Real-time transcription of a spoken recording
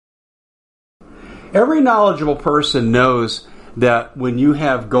Every knowledgeable person knows that when you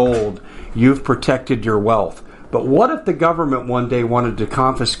have gold, you've protected your wealth. But what if the government one day wanted to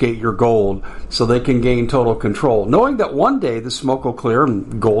confiscate your gold so they can gain total control, knowing that one day the smoke will clear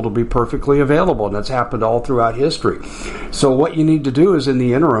and gold will be perfectly available, and that's happened all throughout history. So what you need to do is, in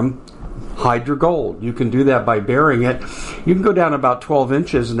the interim, hide your gold. You can do that by burying it. You can go down about 12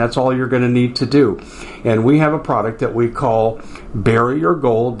 inches, and that's all you're going to need to do. And we have a product that we call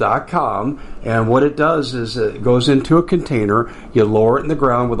buryyourgold.com, and what it does is it goes into a container. You lower it in the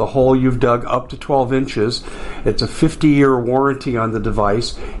ground with a hole you've dug up to 12 inches. It's a 50-year warranty on the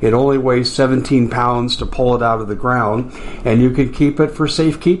device. It only weighs 17 pounds to pull it out of the ground, and you can keep it for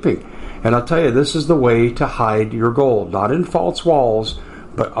safekeeping. And I'll tell you, this is the way to hide your gold. Not in false walls,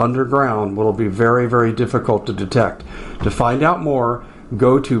 but underground, will be very, very difficult to detect. To find out more,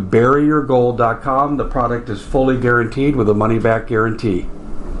 go to buryyourgold.com. The product is fully guaranteed with a money-back guarantee.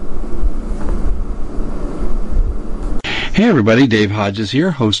 Hey everybody, Dave Hodges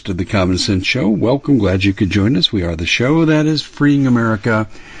here, host of the Common Sense Show. Welcome, glad you could join us. We are the show that is freeing America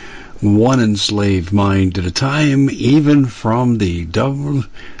one enslaved mind at a time, even from the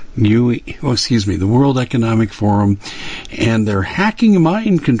the World Economic Forum and their hacking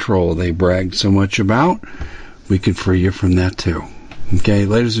mind control they bragged so much about. We can free you from that too. Okay,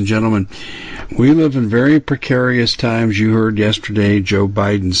 ladies and gentlemen, we live in very precarious times. You heard yesterday Joe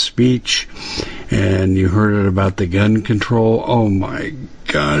Biden's speech, and you heard it about the gun control. Oh my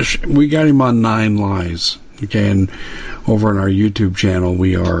gosh, we got him on 9 lies. Okay, and over on our YouTube channel,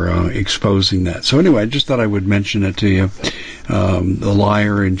 we are exposing that. So anyway, I just thought I would mention it to you, the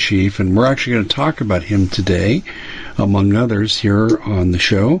liar in chief, and we're actually going to talk about him today, among others, here on the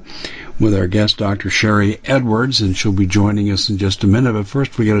show with our guest, Dr. Sharry Edwards, and she'll be joining us in just a minute. But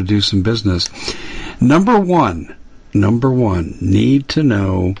first, we got to do some business. Number one, need to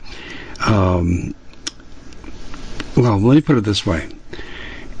know. Well, let me put it this way.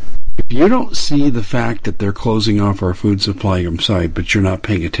 If you don't see the fact that they're closing off our food supply site, but you're not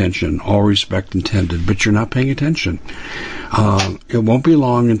paying attention, all respect intended, but you're not paying attention, it won't be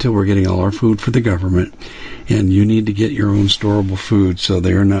long until we're getting all our food for the government, and you need to get your own storable food so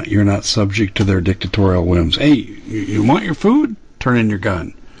you're not subject to their dictatorial whims. Hey, you want your food? Turn in your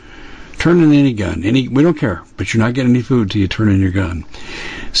gun. Turn in any gun. We don't care, but you're not getting any food till you turn in your gun.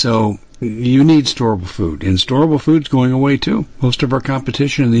 So you need storable food, and storable food's going away too. Most of our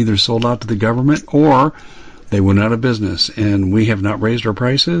competition either sold out to the government or they went out of business, and we have not raised our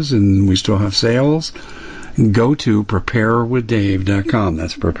prices, and we still have sales. Go to preparewithdave.com.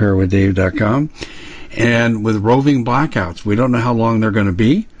 That's preparewithdave.com. And with roving blackouts, we don't know how long they're going to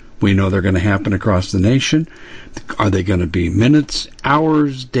be. We know they're going to happen across the nation. Are they going to be minutes,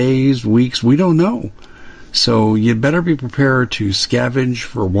 hours, days, weeks? We don't know. So you better be prepared to scavenge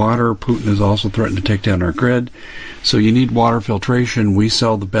for water. Putin has also threatened to take down our grid. So you need water filtration. We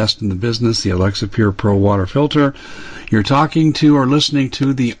sell the best in the business, the Alexa Pure Pro water filter. You're talking to or listening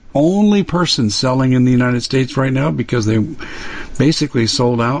to the only person selling in the United States right now, because they basically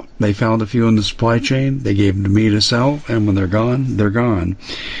sold out. They found a few in the supply chain. They gave them to me to sell, and when they're gone, they're gone.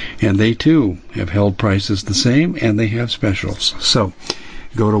 And they too have held prices the same, and they have specials. So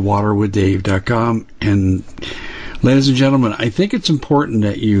go to waterwithdave.com. And ladies and gentlemen, I think it's important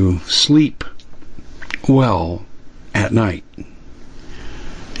that you sleep well at night.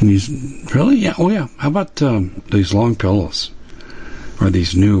 And really? Yeah. Oh, yeah. How about these long pillows? Or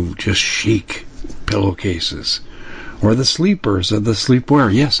these new, just chic pillowcases? Or the sleepers of the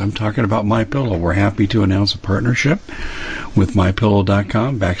sleepwear? Yes, I'm talking about MyPillow. We're happy to announce a partnership with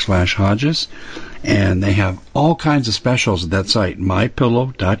MyPillow.com/Hodges. And they have all kinds of specials at that site,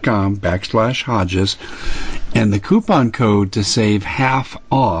 MyPillow.com/Hodges. And the coupon code to save half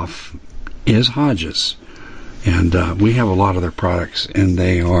off is Hodges. And we have a lot of their products, and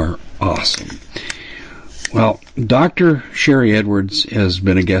they are awesome. Well, Dr. Sharry Edwards has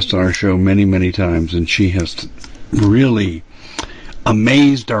been a guest on our show many, many times, and she has really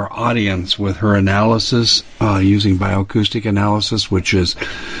amazed our audience with her analysis using bioacoustic analysis, which is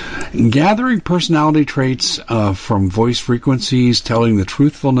gathering personality traits from voice frequencies, telling the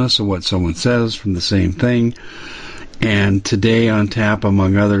truthfulness of what someone says from the same thing. And today on tap,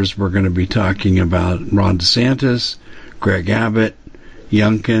 among others, we're going to be talking about Ron DeSantis, Greg Abbott,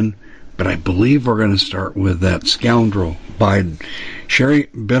 Youngkin, but I believe we're going to start with that scoundrel, Biden. Sharry,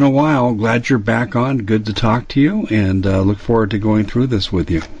 been a while. Glad you're back on. Good to talk to you, and look forward to going through this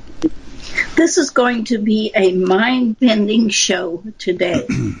with you. This is going to be a mind-bending show today.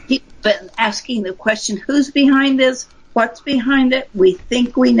 People have been asking the question, who's behind this? What's behind it? We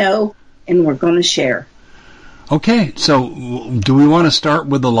think we know, and we're going to share. Okay, so do we want to start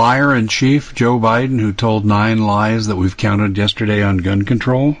with the liar in chief, Joe Biden, who told 9 lies that we've counted yesterday on gun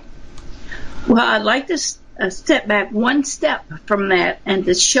control? Well, I'd like to step back one step from that and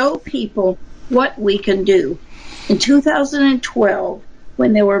to show people what we can do. In 2012,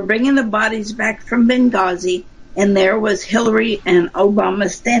 when they were bringing the bodies back from Benghazi, and there was Hillary and Obama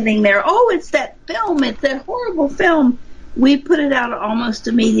standing there, oh, it's that film, it's that horrible film. We put it out almost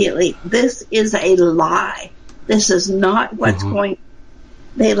immediately. This is a lie. This is not what's going.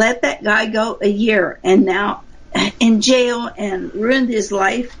 They let that guy go a year and now in jail and ruined his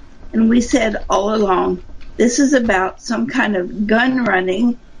life. And we said all along, this is about some kind of gun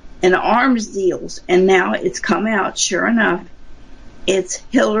running and arms deals. And now it's come out, sure enough. It's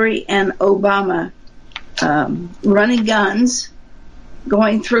Hillary and Obama running guns,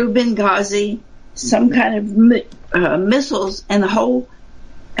 going through Benghazi, some kind of missiles, and the whole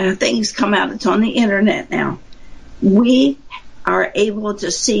thing's come out. It's on the internet now. We are able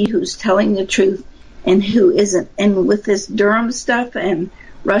to see who's telling the truth and who isn't. And with this Durham stuff and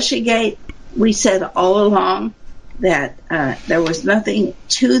Russiagate, we said all along that there was nothing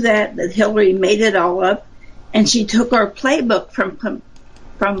to that Hillary made it all up, and she took our playbook from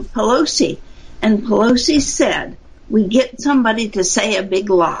Pelosi. And Pelosi said, we get somebody to say a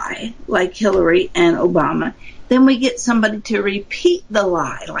big lie, like Hillary and Obama. Then we get somebody to repeat the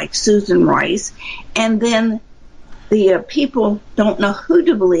lie, like Susan Rice. And then the people don't know who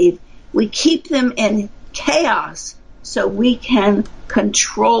to believe. We keep them in chaos so we can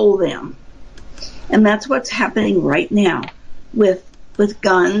control them. And that's what's happening right now with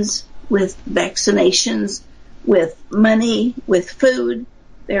guns, with vaccinations, with money, with food.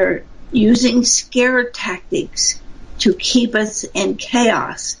 They're using scare tactics to keep us in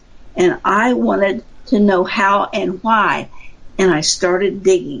chaos. And I wanted to know how and why. And I started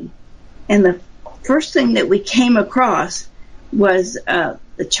digging. And the first thing that we came across was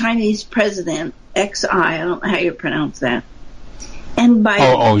the Chinese president, XI, I don't know how you pronounce that, and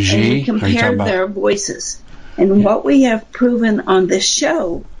Biden. And we compared their voices. And what we have proven on this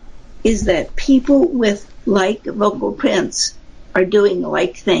show is that people with like vocal prints are doing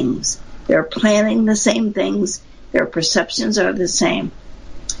like things. They're planning the same things. Their perceptions are the same.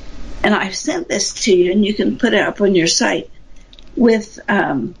 And I've sent this to you, and you can put it up on your site, with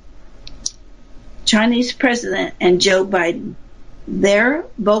Chinese president and Joe Biden. Their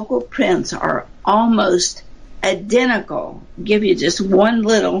vocal prints are almost identical. I'll give you just one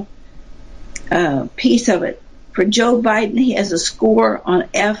little piece of it. For Joe Biden, he has a score on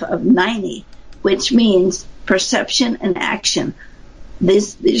F of 90, which means perception and action.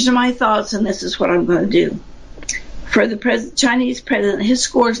 These are my thoughts, and this is what I'm going to do. For the Chinese president, his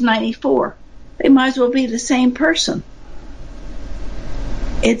score is 94. They might as well be the same person.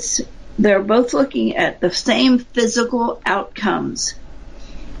 They're both looking at the same physical outcomes.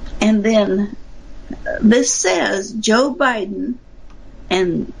 And then this says Joe Biden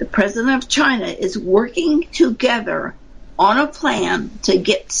and the president of China is working together on a plan to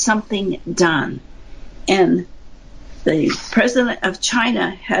get something done. And the president of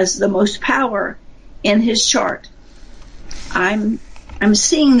China has the most power in his chart. I'm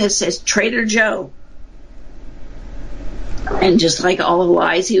seeing this as Trader Joe. And just like all the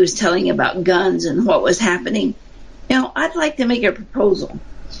lies he was telling about guns and what was happening, I'd like to make a proposal.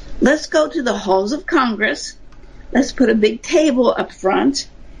 Let's go to the halls of Congress. Let's put a big table up front,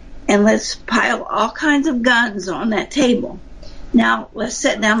 and let's pile all kinds of guns on that table. Now, let's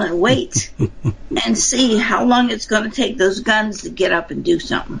sit down and wait and see how long it's going to take those guns to get up and do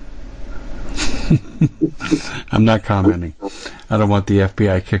something. I'm not commenting. I don't want the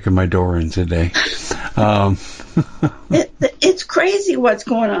FBI kicking my door in today. It's crazy what's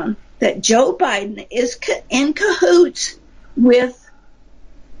going on. That Joe Biden is in cahoots with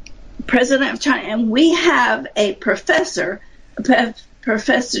President of China. And we have a Chinese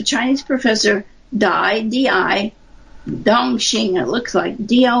professor, D.I., Dongsheng, it looks like,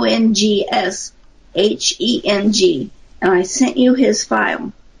 Dongsheng. And I sent you his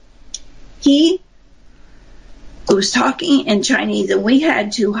file. He was talking in Chinese, and we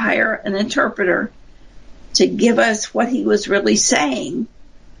had to hire an interpreter to give us what he was really saying.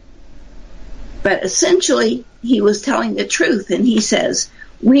 But essentially, he was telling the truth, and he says,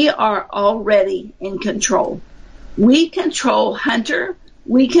 we are already in control. We control Hunter.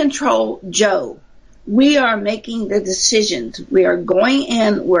 We control Joe. We are making the decisions. We are going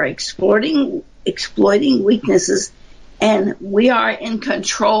in. We're exploiting weaknesses, and we are in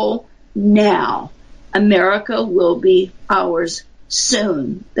control now. America will be ours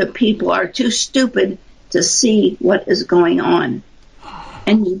soon. The people are too stupid to see what is going on.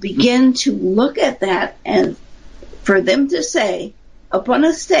 And you begin to look at that, and for them to say up on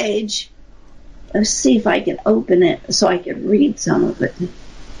a stage, let's see if I can open it so I can read some of it.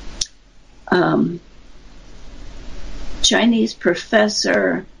 Chinese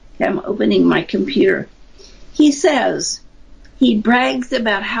professor, I'm opening my computer. He says, he brags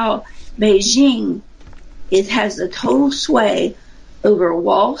about how Beijing, it has a total sway over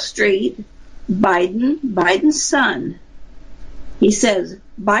Wall Street, Biden's son. He says,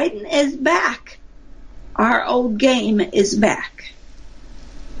 Biden is back. Our old game is back.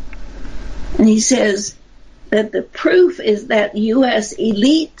 And he says that the proof is that U.S.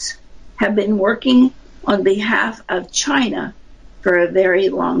 elites have been working on behalf of China for a very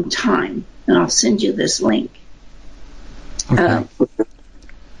long time. And I'll send you this link. Okay.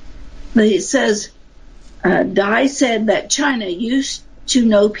 But it says, Dai said that China used to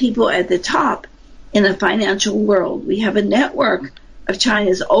know people at the top in the financial world. We have a network of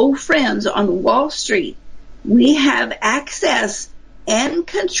China's old friends on Wall Street. We have access and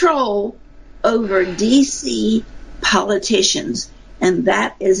control over DC politicians. And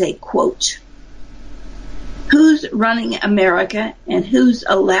that is a quote. Who's running America and who's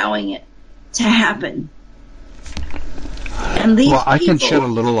allowing it to happen? And these I can shed a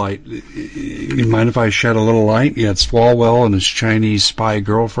little light. You mind if I shed a little light? You had Swalwell and his Chinese spy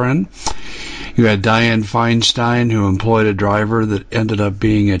girlfriend. You had Dianne Feinstein, who employed a driver that ended up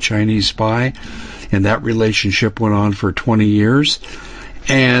being a Chinese spy, and that relationship went on for 20 years.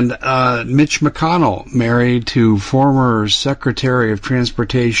 And Mitch McConnell, married to former Secretary of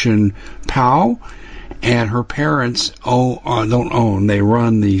Transportation Powell, and her parents don't own. They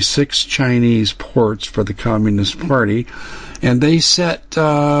run the 6 Chinese ports for the Communist Party, and they set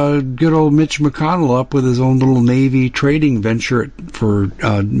good old Mitch McConnell up with his own little Navy trading venture for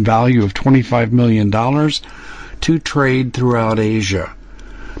value of $25 million to trade throughout Asia.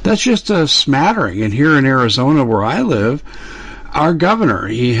 That's just a smattering. And here in Arizona, where I live, our governor,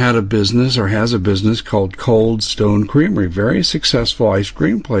 he had a business, or has a business, called Cold Stone Creamery, very successful ice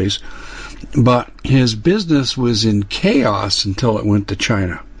cream place. But his business was in chaos until it went to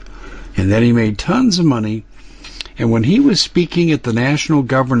China. And then he made tons of money. And when he was speaking at the National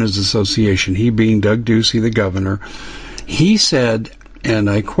Governors Association, he being Doug Ducey, the governor, he said, and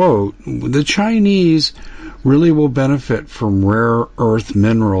I quote, the Chinese really will benefit from rare earth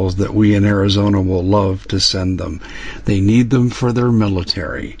minerals that we in Arizona will love to send them. They need them for their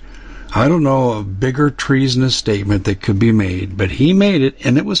military. I don't know a bigger treasonous statement that could be made, but he made it,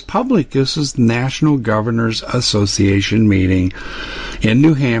 and it was public. This is the National Governors Association meeting in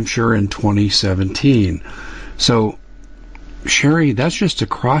New Hampshire in 2017. So, Sharry, that's just a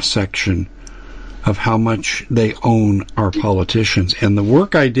cross-section of how much they own our politicians. And the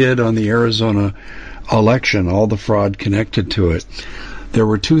work I did on the Arizona election, all the fraud connected to it, there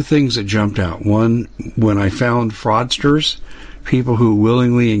were 2 things that jumped out. One, when I found fraudsters, people who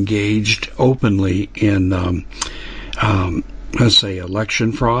willingly engaged openly in, let's say,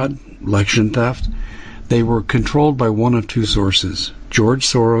 election fraud, election theft, they were controlled by one of 2 sources, George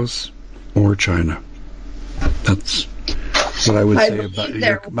Soros or China. That's what I would say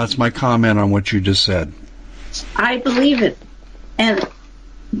about that's my comment on what you just said. I believe it. And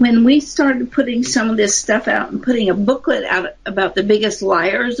when we started putting some of this stuff out and putting a booklet out about the biggest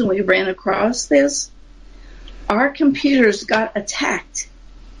liars, and we ran across this, our computers got attacked.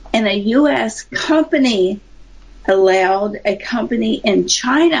 And a U.S. company allowed a company in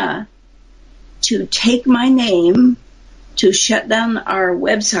China to take my name, to shut down our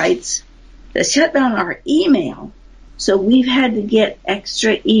websites, to shut down our email. So we've had to get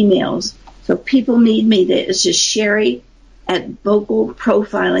extra emails. So people need me. It's just Sharry at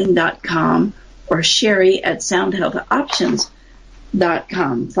vocalprofiling.com or Sharry at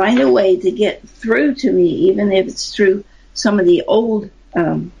soundhealthoptions.com. Find a way to get through to me, even if it's through some of the old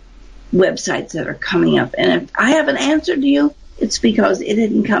websites that are coming up. And if I haven't answered you, it's because it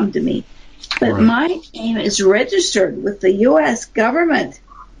didn't come to me. But right. My name is registered with the U.S. government,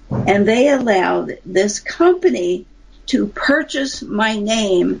 and they allowed this company to purchase my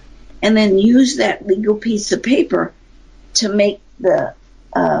name and then use that legal piece of paper to make the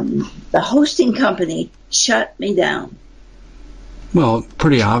hosting company shut me down. Well,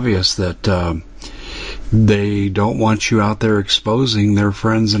 pretty obvious that they don't want you out there exposing their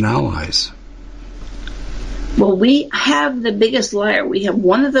friends and allies. Well, we have the biggest liar. We have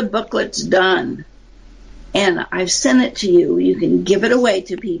one of the booklets done, and I've sent it to you. You can give it away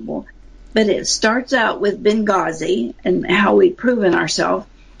to people. But it starts out with Benghazi and how we've proven ourselves,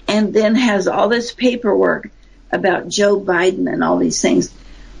 and then has all this paperwork about Joe Biden and all these things.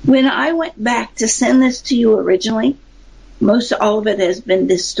 When I went back to send this to you originally, most all of it has been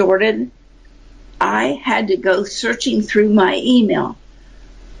distorted. I had to go searching through my email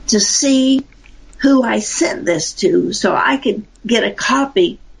to see who I sent this to so I could get a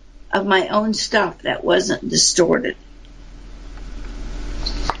copy of my own stuff that wasn't distorted.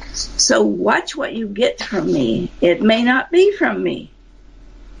 So watch what you get from me. It may not be from me.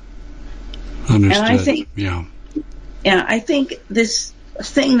 Understood. And I think, I think this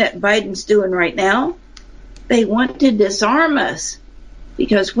thing that Biden's doing right now, they want to disarm us,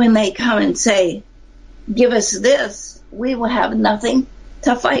 because when they come and say, give us this, we will have nothing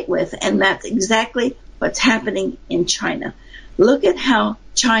to fight with. And that's exactly what's happening in China. Look at how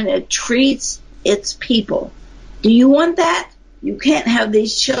China treats its people. Do you want that? You can't have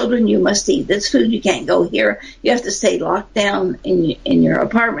these children. You must eat this food. You can't go here. You have to stay locked down in your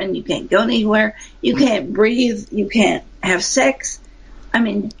apartment. You can't go anywhere. You can't breathe. You can't have sex. I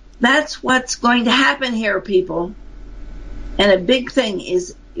mean, that's what's going to happen here, people. And a big thing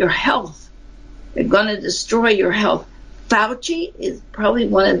is your health. They're going to destroy your health. Fauci is probably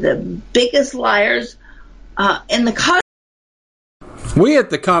one of the biggest liars in the country. We at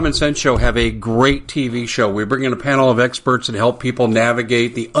the Common Sense Show have a great TV show. We bring in a panel of experts and help people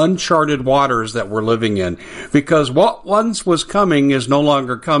navigate the uncharted waters that we're living in. Because what once was coming is no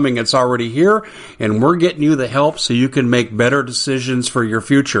longer coming. It's already here, and we're getting you the help so you can make better decisions for your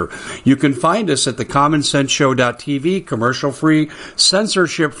future. You can find us at thecommonsenseshow.tv, commercial-free,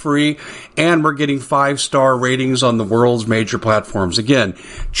 censorship-free, and we're getting 5-star ratings on the world's major platforms. Again,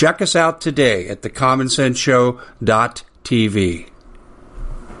 check us out today at thecommonsenseshow.tv.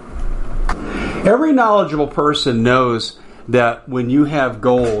 Every knowledgeable person knows that when you have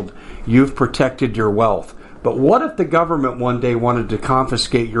gold, you've protected your wealth. But what if the government one day wanted to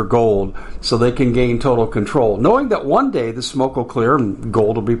confiscate your gold so they can gain total control, knowing that one day the smoke will clear and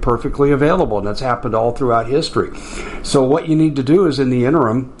gold will be perfectly available, and that's happened all throughout history. So what you need to do is, in the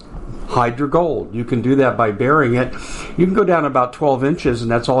interim, hide your gold. You can do that by burying it. You can go down about 12 inches, and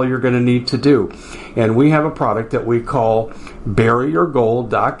that's all you're going to need to do. And we have a product that we call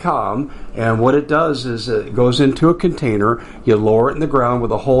buryyourgold.com, and what it does is it goes into a container. You lower it in the ground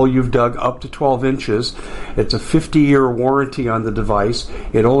with a hole you've dug up to 12 inches. It's a 50-year warranty on the device.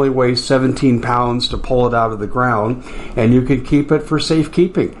 It only weighs 17 pounds to pull it out of the ground, and you can keep it for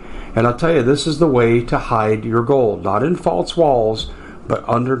safekeeping. And I'll tell you, this is the way to hide your gold. Not in false walls, but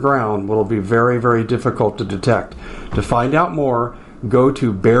underground will be very, very difficult to detect. To find out more, go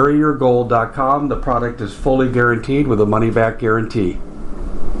to buryyourgold.com. The product is fully guaranteed with a money-back guarantee.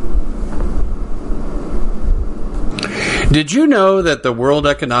 Did you know that the World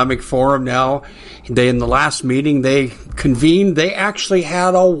Economic Forum now, in the last meeting they convened, they actually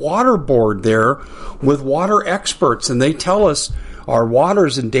had a water board there with water experts, and they tell us our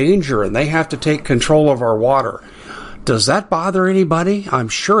water's in danger and they have to take control of our water. Does that bother anybody? I'm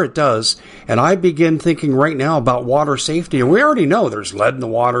sure it does. And I begin thinking right now about water safety. And we already know there's lead in the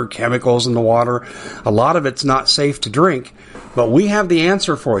water, chemicals in the water. A lot of it's not safe to drink. But we have the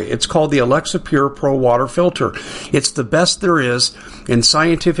answer for you. It's called the Alexa Pure Pro Water Filter. It's the best there is, and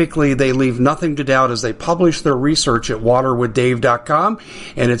scientifically they leave nothing to doubt as they publish their research at waterwithdave.com,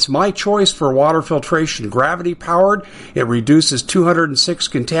 and it's my choice for water filtration. Gravity powered, it reduces 206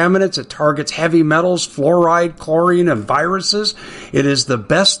 contaminants, it targets heavy metals, fluoride, chlorine, and viruses. It is the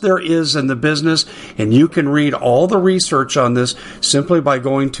best there is in the business, and you can read all the research on this simply by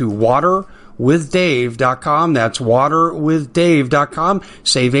going to waterwithdave.com. That's waterwithdave.com.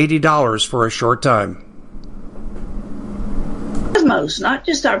 Save $80 for a short time. Cosmos, not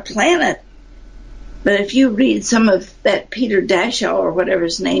just our planet. But if you read some of that Peter Dashaw or whatever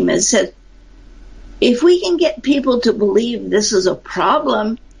his name is, said, if we can get people to believe this is a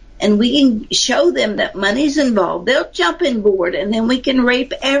problem and we can show them that money's involved, they'll jump in board, and then we can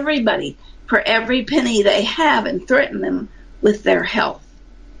rape everybody for every penny they have and threaten them with their health.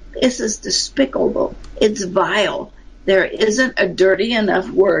 This is despicable. It's vile. There isn't a dirty enough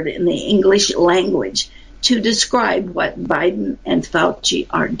word in the English language to describe what Biden and Fauci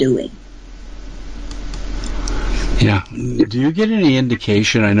are doing. Yeah. Do you get any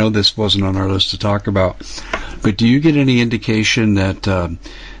indication, I know this wasn't on our list to talk about, but do you get any indication that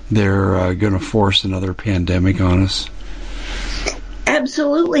they're going to force another pandemic on us?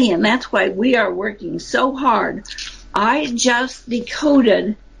 Absolutely, and that's why we are working so hard. I just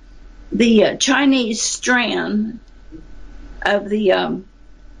decoded the Chinese strand of the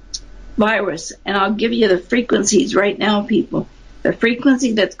virus, and I'll give you the frequencies right now, people. The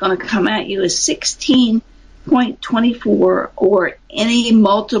frequency that's going to come at you is 16.24 or any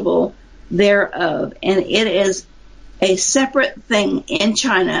multiple thereof, and it is a separate thing in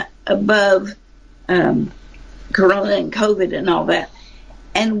China above corona and COVID and all that.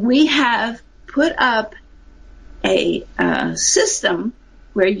 And we have put up a system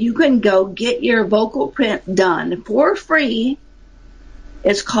where you can go get your vocal print done for free.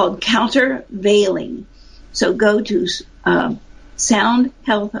 It's called countervailing. So go to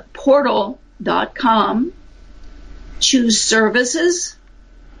soundhealthportal.com, choose services,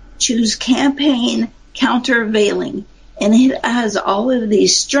 choose campaign countervailing, and it has all of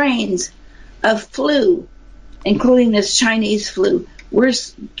these strains of flu, including this Chinese flu. We're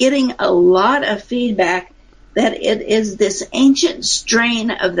getting a lot of feedback that it is this ancient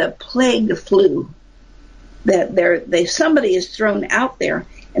strain of the plague flu that somebody has thrown out there,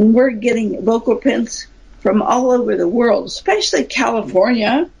 and we're getting vocal prints from all over the world, especially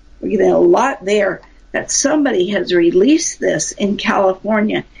California. We're getting a lot there that somebody has released this in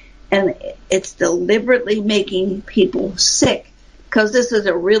California, and it's deliberately making people sick because this is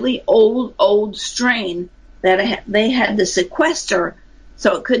a really old strain that they had to sequester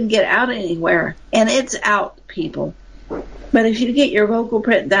so it couldn't get out anywhere, and it's out, people. But if you get your vocal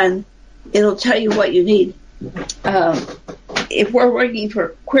print done, it'll tell you what you need. If we're working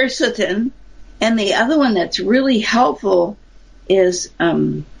for quercetin, and the other one that's really helpful is,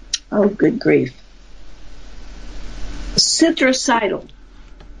 oh, good grief, citricidal.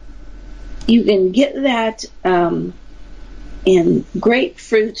 You can get that in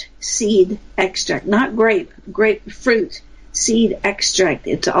grapefruit seed extract, not grapefruit seed extract.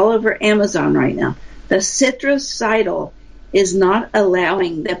 It's all over Amazon right now. The citricidal is not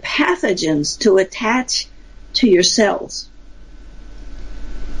allowing the pathogens to attach to your cells.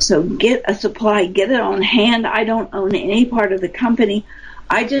 So get a supply, get it on hand. I don't own any part of the company.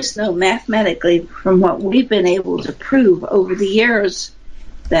 I just know mathematically from what we've been able to prove over the years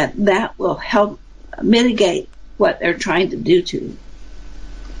that will help mitigate what they're trying to do to you.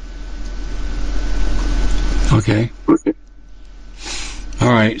 Okay. All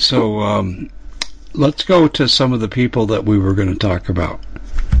right, so let's go to some of the people that we were going to talk about.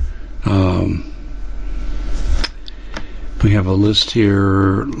 We have a list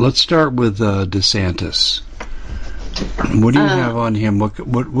here. Let's start with DeSantis. What do you have on him?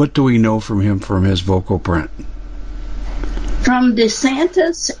 What do we know from him from his vocal print? From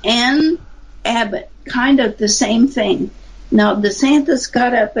DeSantis and Abbott, kind of the same thing. Now, DeSantis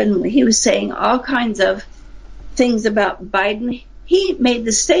got up and he was saying all kinds of things about Biden. He made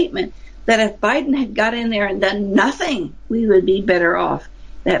the statement that if Biden had got in there and done nothing, we would be better off.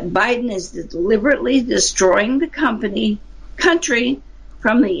 That Biden is deliberately destroying the country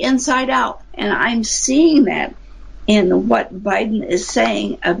from the inside out. And I'm seeing that in what Biden is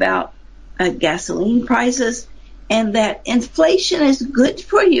saying about gasoline prices, and that inflation is good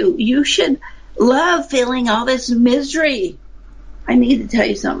for you. You should love feeling all this misery. I need to tell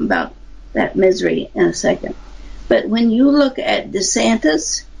you something about that misery in a second. But when you look at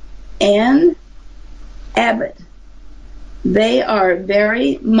DeSantis and Abbott, they are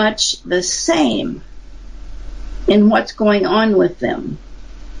very much the same in what's going on with them.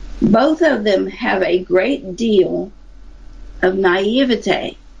 Both of them have a great deal of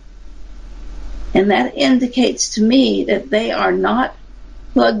naivete, and that indicates to me that they are not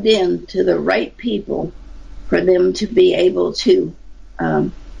plugged in to the right people for them to be able to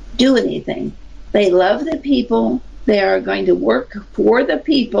do anything. They love the people. They are going to work for the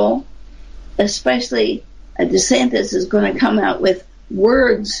people, especially DeSantis is going to come out with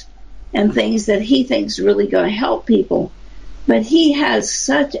words and things that he thinks really going to help people. But he has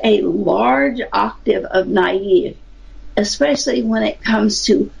such a large octave of naive, especially when it comes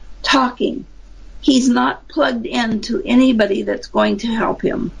to talking. He's not plugged into anybody that's going to help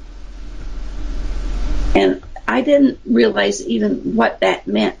him. And I didn't realize even what that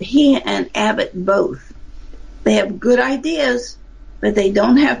meant. He and Abbott both. They have good ideas, but they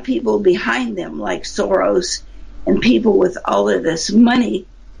don't have people behind them like Soros and people with all of this money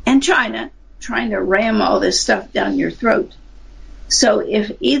and China trying to ram all this stuff down your throat. So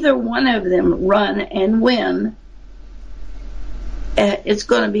if either one of them run and win, it's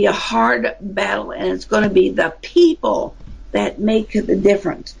going to be a hard battle, and it's going to be the people that make the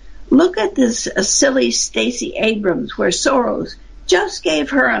difference. Look at this silly Stacey Abrams, where Soros just gave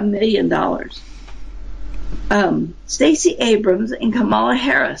her $1 million. Stacey Abrams and Kamala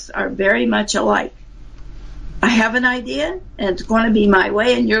Harris are very much alike. I have an idea, and it's going to be my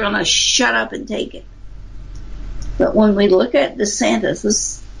way, and you're going to shut up and take it. But when we look at DeSantis,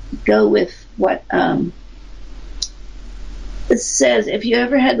 let's go with what it says. If you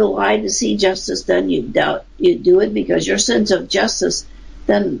ever had to lie to see justice done, you'd do it because your sense of justice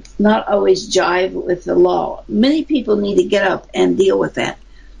does not always jive with the law. Many people need to get up and deal with that.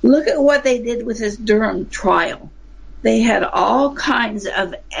 Look at what they did with this Durham trial. They had all kinds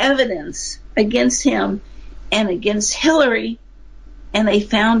of evidence against him and against Hillary, and they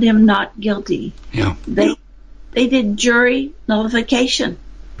found him not guilty. Yeah. They did jury nullification.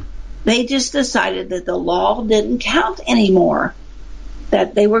 They just decided that the law didn't count anymore,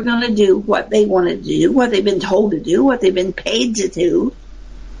 that they were going to do what they wanted to do, what they've been told to do, what they've been paid to do.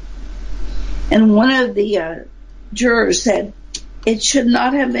 And one of the jurors said, it should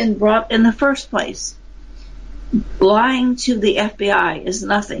not have been brought in the first place. Lying to the FBI is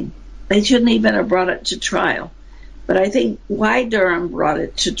nothing. They shouldn't even have brought it to trial. But I think why Durham brought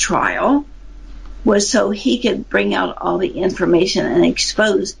it to trial was so he could bring out all the information and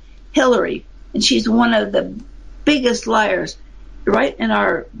expose Hillary. And she's one of the biggest liars. Right in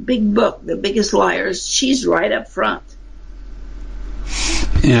our big book, The Biggest Liars, she's right up front.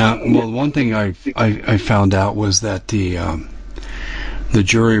 Yeah, well, one thing I found out was that the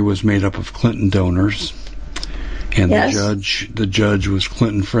jury was made up of Clinton donors, and yes. the judge was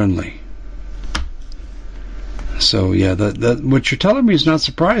Clinton friendly. So yeah, that what you're telling me is not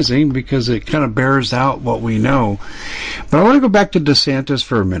surprising because it kind of bears out what we know. But I want to go back to DeSantis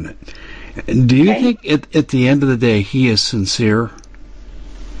for a minute. Do you think at the end of the day he is sincere?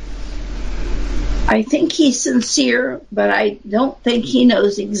 I think he's sincere, but I don't think he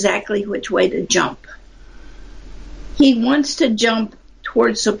knows exactly which way to jump. He wants to jump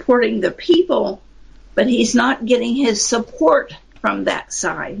towards supporting the people, but he's not getting his support from that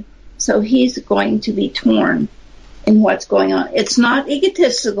side. So he's going to be torn in what's going on. It's not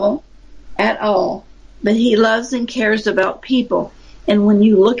egotistical at all, but he loves and cares about people. And when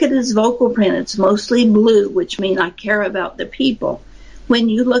you look at his vocal print, it's mostly blue, which means I care about the people. When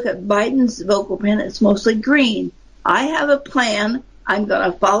you look at Biden's vocal print, it's mostly green. I have a plan. I'm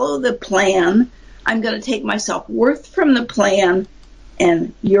going to follow the plan. I'm going to take my self-worth from the plan,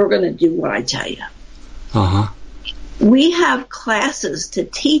 and you're going to do what I tell you. Uh-huh. We have classes to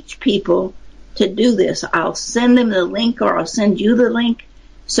teach people to do this. I'll send them the link, or I'll send you the link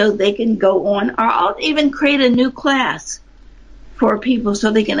so they can go on, or I'll even create a new class for people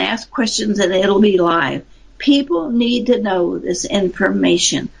so they can ask questions and it'll be live. People need to know this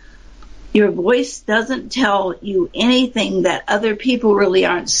information. Your voice doesn't tell you anything that other people really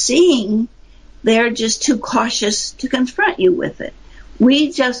aren't seeing. They're just too cautious to confront you with it.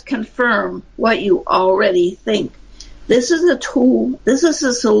 We just confirm what you already think. This is a tool. This is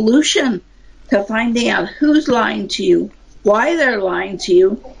a solution to finding out who's lying to you, why they're lying to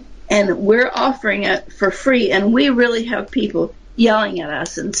you, and we're offering it for free. And we really have people yelling at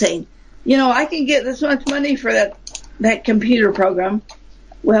us and saying, you know, I can get this much money for that computer program.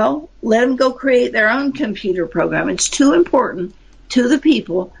 Well, let them go create their own computer program. It's too important to the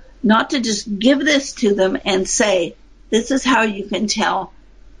people not to just give this to them and say, this is how you can tell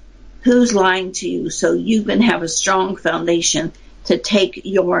who's lying to you so you can have a strong foundation to take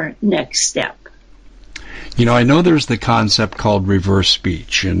your next step. You know, I know there's the concept called reverse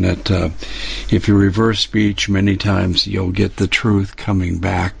speech, and that if you reverse speech, many times you'll get the truth coming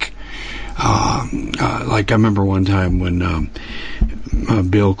back. Like I remember one time when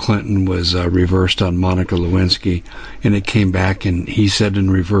Bill Clinton was reversed on Monica Lewinsky, and it came back, and he said in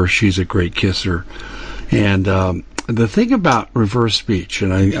reverse, she's a great kisser. And the thing about reverse speech,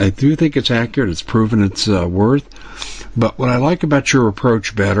 and I do think it's accurate, it's proven its worth, but what I like about your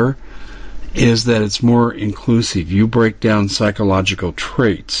approach better is that it's more inclusive. You break down psychological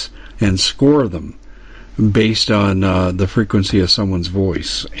traits and score them based on the frequency of someone's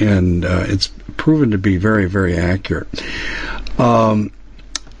voice, and it's proven to be very, very accurate.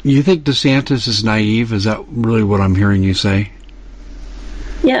 You think DeSantis is naive? Is that really what I'm hearing you say?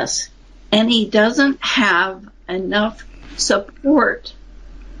 Yes, and he doesn't have enough support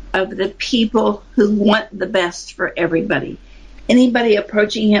of the people who want the best for everybody. Anybody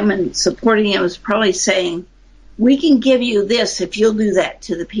approaching him and supporting him is probably saying, we can give you this if you'll do that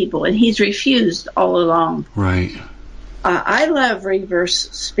to the people. And he's refused all along. Right. I love reverse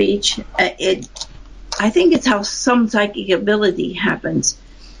speech. I think it's how some psychic ability happens.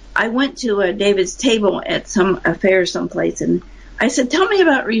 I went to David's table at some affair someplace, and I said, tell me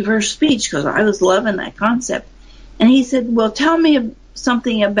about reverse speech, because I was loving that concept. And he said, well, tell me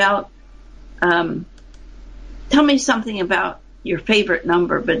something about your favorite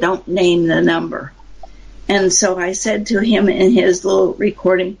number, but don't name the number. And so I said to him in his little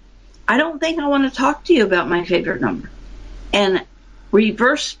recording, I don't think I want to talk to you about my favorite number. And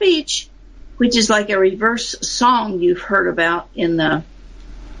reverse speech, which is like a reverse song you've heard about in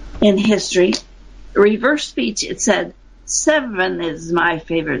history, reverse speech, it said, 7 is my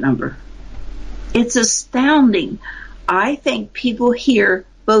favorite number. It's astounding. I think people hear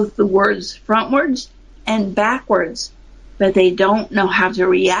both the words frontwards and backwards. but they don't know how to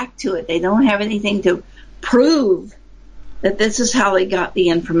react to it. They don't have anything to prove that this is how they got the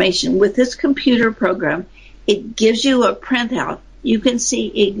information. With this computer program, it gives you a printout. You can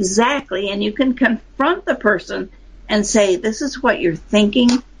see exactly, and you can confront the person and say, this is what you're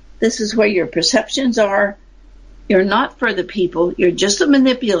thinking. This is where your perceptions are. You're not for the people. You're just a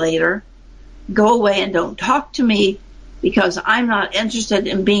manipulator. Go away and don't talk to me because I'm not interested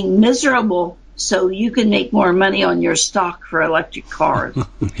in being miserable so you can make more money on your stock for electric cars.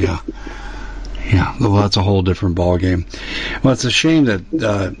 Yeah. Yeah, well, that's a whole different ballgame. Well, it's a shame that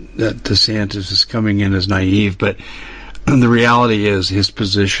DeSantis is coming in as naive, but the reality is his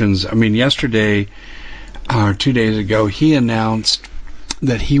positions. I mean, yesterday or 2 days ago, he announced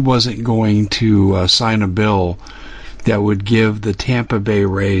that he wasn't going to sign a bill that would give the Tampa Bay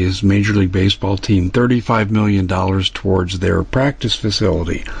Rays Major League Baseball team $35 million towards their practice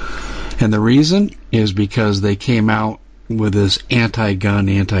facility. And the reason is because they came out with this anti-gun,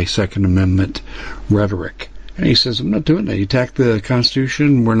 anti-Second Amendment rhetoric. And he says, I'm not doing that. You attack the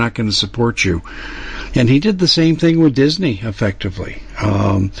Constitution, we're not going to support you. And he did the same thing with Disney, effectively.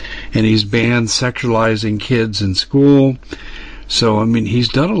 And he's banned sexualizing kids in school. So, I mean, he's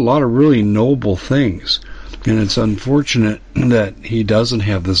done a lot of really noble things. And it's unfortunate that he doesn't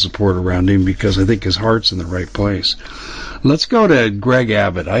have the support around him because I think his heart's in the right place. Let's go to Greg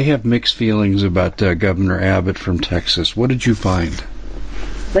Abbott. I have mixed feelings about Governor Abbott from Texas. What did you find?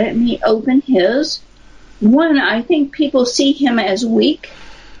 Let me open his. One, I think people see him as weak,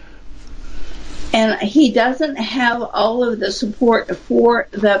 and he doesn't have all of the support for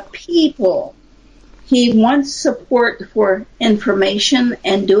the people. He wants support for information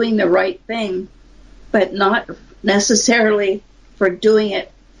and doing the right thing, but not necessarily for doing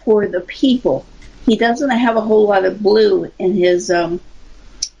it for the people. He doesn't have a whole lot of blue in his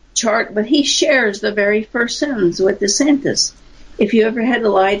chart, but he shares the very first sentence with DeSantis. If you ever had to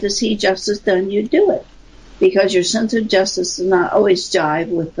lie to see justice done, you'd do it, because your sense of justice does not always jive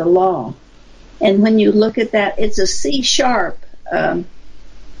with the law. And when you look at that, it's a C-sharp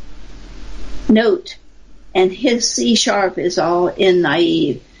note, and his C-sharp is all in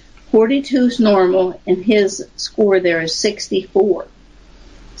naive. 42 is normal, and his score there is 64.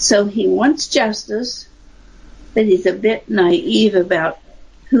 So he wants justice, but he's a bit naive about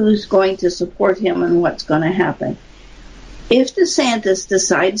who's going to support him and what's going to happen. If DeSantis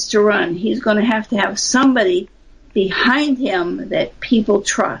decides to run, he's going to have somebody behind him that people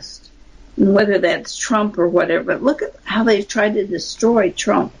trust, and whether that's Trump or whatever. But look at how they've tried to destroy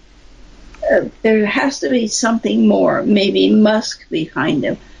Trump. There has to be something more, maybe Musk behind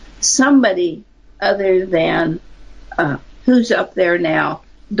him, somebody other than who's up there now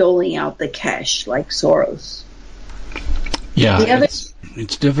doling out the cash like Soros. Yeah,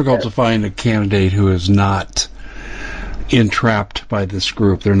 it's difficult to find a candidate who is not entrapped by this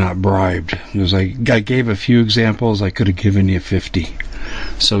group. They're not bribed. I gave a few examples. I could have given you 50.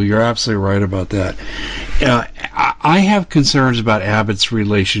 So you're absolutely right about that. I have concerns about Abbott's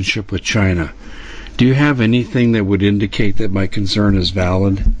relationship with China. Do you have anything that would indicate that my concern is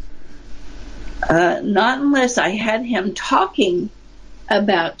valid? Not unless I had him talking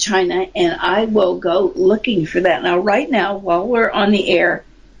about China, and I will go looking for that. Now, right now, while we're on the air,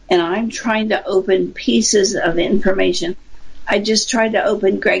 and I'm trying to open pieces of information, I just tried to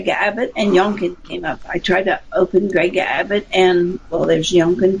open Greg Abbott, and Youngkin came up. I tried to open Greg Abbott, and, well, there's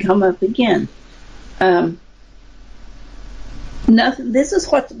Youngkin come up again. Nothing. This is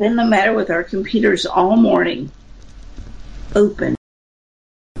what's been the matter with our computers all morning. Open.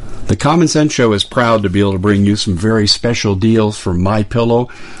 The Common Sense Show is proud to be able to bring you some very special deals from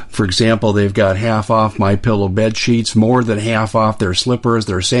MyPillow. For example, they've got half off MyPillow bed sheets, more than half off their slippers,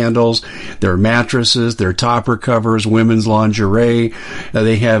 their sandals, their mattresses, their topper covers, women's lingerie.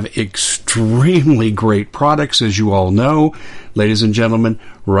 They have extremely great products, as you all know. Ladies and gentlemen,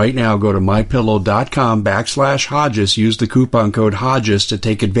 right now go to mypillow.com/Hodges. Use the coupon code Hodges to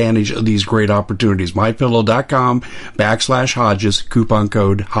take advantage of these great opportunities. mypillow.com/Hodges, coupon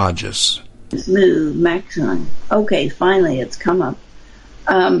code Hodges. Smooth, maximum. Okay, finally it's come up.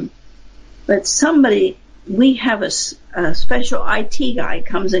 But somebody, we have a special IT guy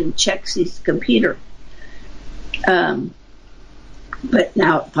comes and checks his computer. But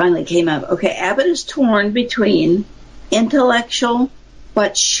now it finally came up. Okay, Abbott is torn between intellectual,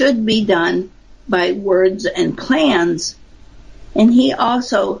 what should be done by words and plans, and he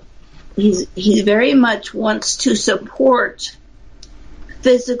also he very much wants to support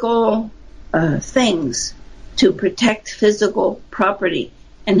physical things, to protect physical property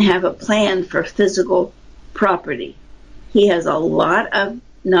and have a plan for physical property. He has a lot of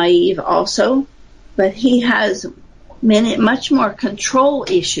naive also, but he has much more control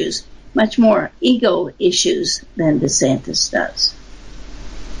issues, much more ego issues than DeSantis does.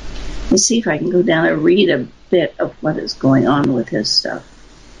 Let's see if I can go down and read a bit of what is going on with his stuff.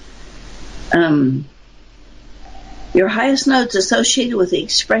 Your highest notes associated with the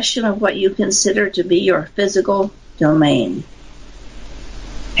expression of what you consider to be your physical domain.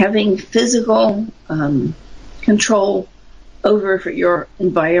 Having physical control over your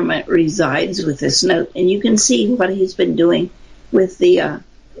environment resides with this note, and you can see what he's been doing with the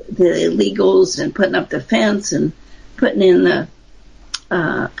illegals and putting up the fence and putting in the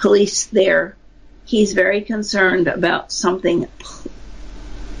police there. He's very concerned about something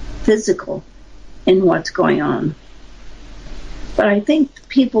physical in what's going on. But I think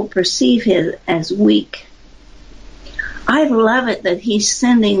people perceive him as weak. I love it that he's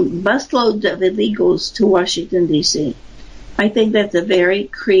sending busloads of illegals to Washington, D.C. I think that's a very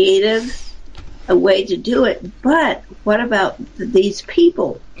creative way to do it. But what about these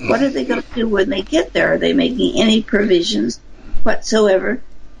people? What are they going to do when they get there? Are they making any provisions whatsoever?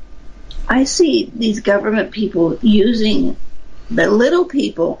 I see these government people using the little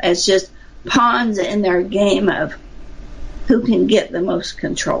people as just pawns in their game of who can get the most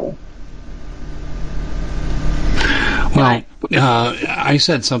control. Well, I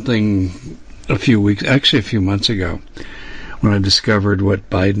said something a few months ago, when I discovered what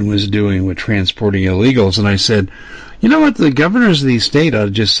Biden was doing with transporting illegals, and I said, you know what, the governors of these states ought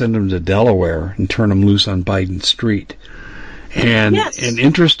to just send them to Delaware and turn them loose on Biden Street. And yes. And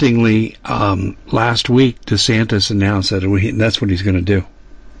interestingly, last week DeSantis announced that that's what he's going to do.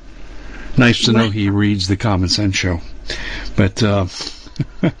 Nice to know he reads the Common Sense Show. But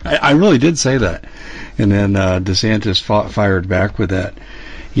I really did say that. And then DeSantis fired back with that.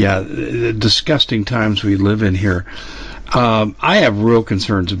 Yeah, disgusting times we live in here. I have real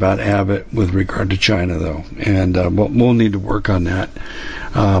concerns about Abbott with regard to China, though, and we'll need to work on that.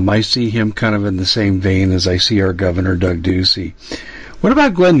 I see him kind of in the same vein as I see our governor, Doug Ducey. What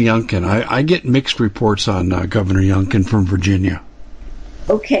about Glenn Youngkin? I get mixed reports on Governor Youngkin from Virginia.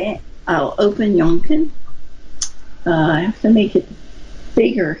 Okay, I'll open Youngkin. I have to make it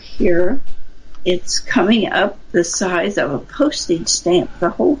bigger here. It's coming up the size of a postage stamp, the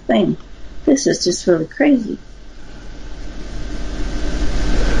whole thing. This is just really crazy.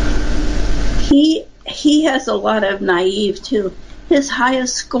 He has a lot of naive, too. His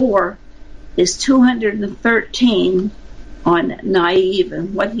highest score is 213 on naive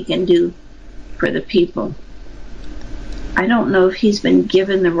and what he can do for the people. I don't know if he's been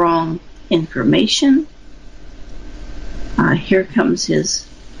given the wrong information. Here comes his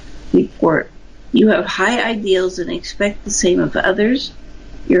report. You have high ideals and expect the same of others.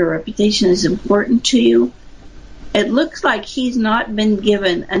 Your reputation is important to you. It looks like he's not been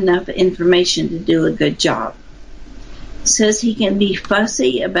given enough information to do a good job. It says he can be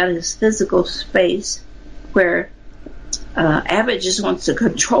fussy about his physical space, where Abbott just wants to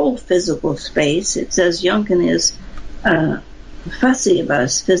control physical space. It says Youngkin is fussy about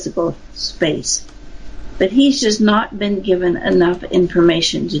his physical space. But he's just not been given enough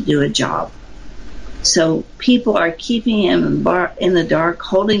information to do a job. So people are keeping him in the dark,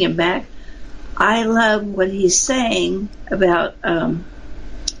 holding him back. I love what he's saying about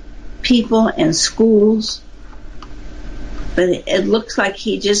people and schools, but it looks like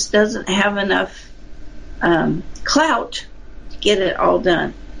he just doesn't have enough clout to get it all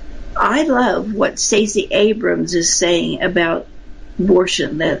done. I love what Stacey Abrams is saying about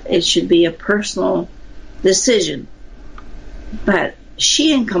abortion, that it should be a personal decision. But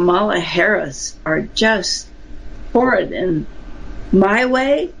she and Kamala Harris are just horrid. And my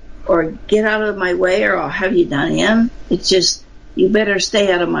way, or get out of my way, or I'll have you done in. It's just, you better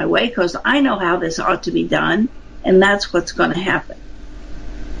stay out of my way, because I know how this ought to be done, and that's what's going to happen.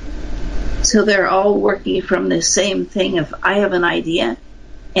 So they're all working from the same thing of, I have an idea,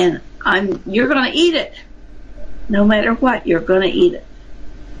 and you're going to eat it. No matter what, you're going to eat it.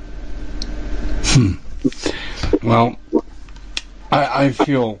 Well, I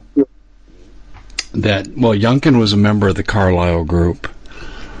feel that, Youngkin was a member of the Carlyle Group,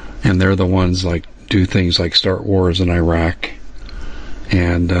 and they're the ones do things like start wars in Iraq.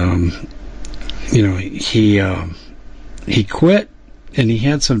 And he quit, and he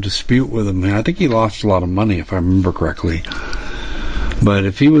had some dispute with them. I think he lost a lot of money, if I remember correctly. But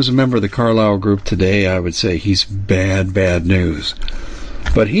if he was a member of the Carlyle Group today, I would say he's bad news.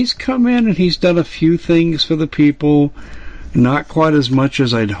 But he's come in and he's done a few things for the people, not quite as much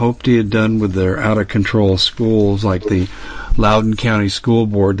as I'd hoped he had done with their out-of-control schools, like the Loudoun County School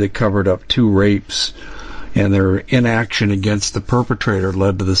Board that covered up 2 rapes, and their inaction against the perpetrator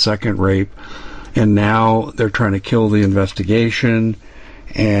led to the second rape. and now they're trying to kill the investigation,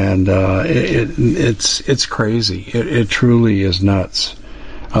 and it's crazy. It truly is nuts.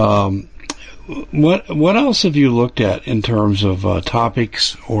 What else have you looked at in terms of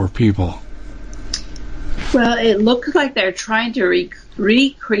topics or people? Well, it looks like they're trying to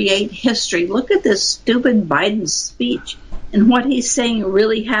recreate history. Look at this stupid Biden speech and what he's saying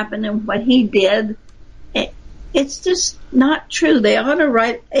really happened and what he did. It's just not true. They ought to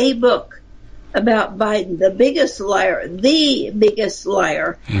write a book about Biden, the biggest liar,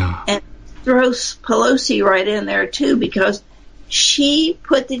 Yeah. and throw Pelosi right in there too, because she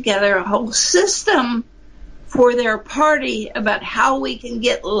put together a whole system for their party about how we can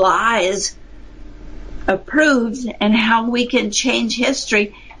get lies approved and how we can change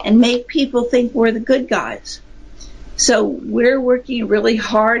history and make people think we're the good guys. So we're working really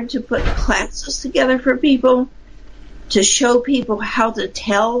hard to put classes together for people, to show people how to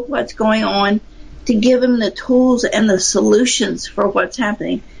tell what's going on, to give them the tools and the solutions for what's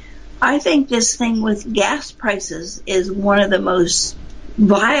happening. I think this thing with gas prices is one of the most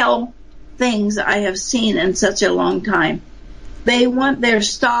vile things I have seen in such a long time. They want their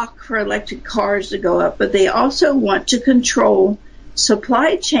stock for electric cars to go up, but they also want to control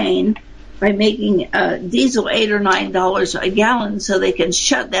supply chain by making diesel $8 or $9 a gallon so they can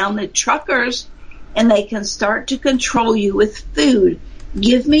shut down the truckers and they can start to control you with food.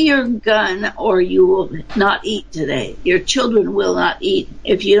 Give me your gun or you will not eat today. Your children will not eat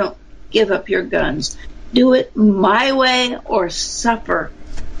if you don't give up your guns. Do it my way or suffer.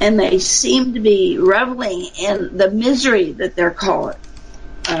 And they seem to be reveling in the misery that they're causing.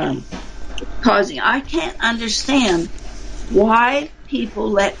 I can't understand why people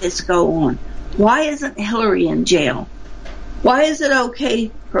let this go on. Why isn't Hillary in jail? Why is it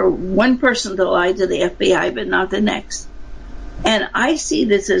okay for one person to lie to the FBI but not the next? And I see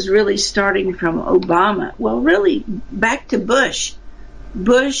this as really starting from Obama. Well, really back to Bush.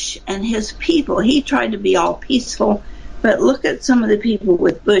 Bush and his people. He tried to be all peaceful. But look at some of the people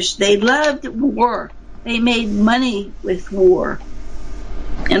with Bush. They loved war. They made money with war.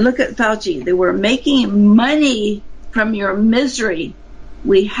 And look at Fauci. They were making money from your misery.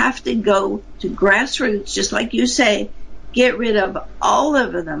 We have to go to grassroots, just like you say, get rid of all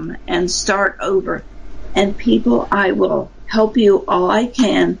of them and start over. And people, I will help you all I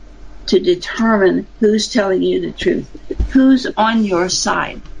can to determine who's telling you the truth, who's on your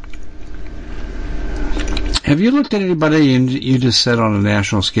side. Have you looked at anybody and you just said on a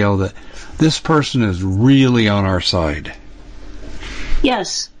national scale that this person is really on our side?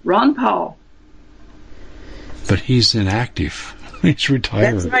 Yes, Ron Paul. But he's inactive. He's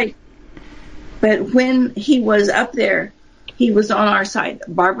retired. That's right. But when he was up there, he was on our side.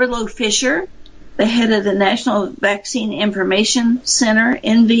 Barbara Loe Fisher, the head of the National Vaccine Information Center,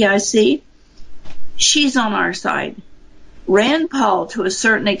 NVIC, she's on our side. Rand Paul to a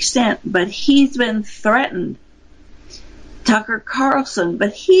certain extent, but he's been threatened. Tucker Carlson,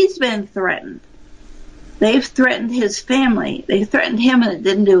 but he's been threatened. They've threatened his family. They threatened him and it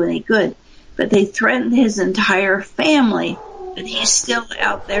didn't do any good. But they threatened his entire family, but he's still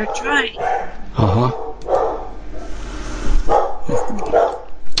out there trying.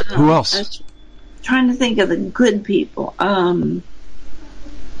 Who else? I was trying to think of the good people.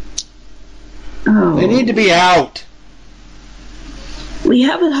 They need to be out. We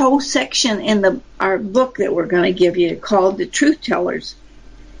have a whole section in our book that we're going to give you called The Truth Tellers,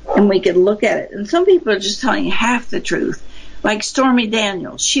 and we could look at it. And some people are just telling half the truth, like Stormy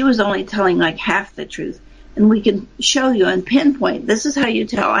Daniels. She was only telling like half the truth, and we can show you and pinpoint, this is how you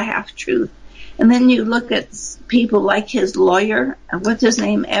tell a half truth. And then you look at people like his lawyer, what's his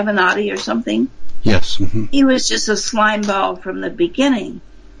name, Avenatti or something? Yes. Mm-hmm. He was just a slime ball from the beginning.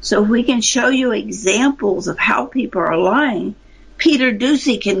 So if we can show you examples of how people are lying, Peter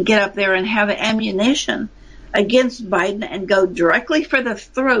Doocy can get up there and have ammunition against Biden and go directly for the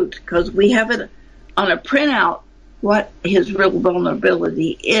throat, because we have it on a printout what his real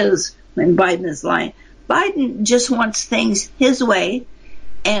vulnerability is when Biden is lying. Biden just wants things his way,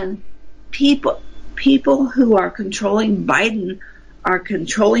 and people who are controlling Biden are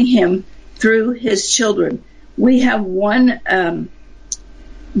controlling him through his children. We have one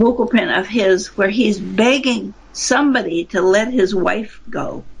vocal print of his where he's begging somebody to let his wife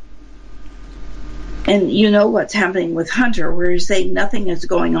go. And you know what's happening with Hunter, where he's saying nothing is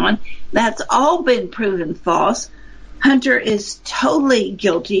going on. That's all been proven false. Hunter is totally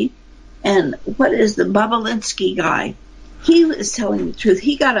guilty. And what is the Babalinsky guy? He was telling the truth.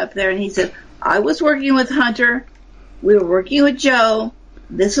 He got up there and he said, I was working with Hunter. We were working with Joe.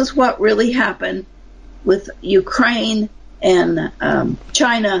 This is what really happened with Ukraine and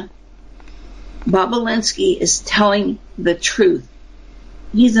China. Bob Alinsky is telling the truth.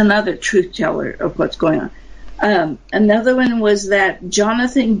 He's another truth teller of what's going on. Another one was that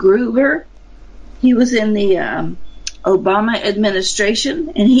Jonathan Gruber. He was in the Obama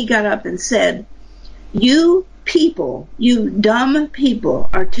administration, and he got up and said, "You people, you dumb people,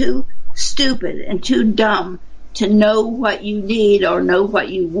 are too stupid and too dumb to know what you need or know what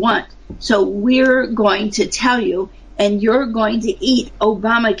you want. So we're going to tell you, and you're going to eat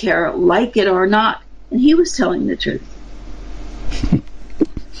Obamacare, like it or not." And he was telling the truth.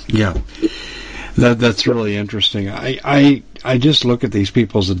 Yeah, that's really interesting. I just look at these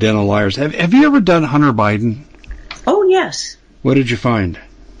people as a den of liars. Have you ever done Hunter Biden? Oh, yes. What did you find?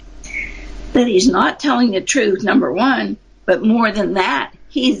 That he's not telling the truth, number one, but more than that,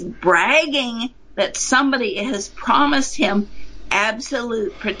 he's bragging that somebody has promised him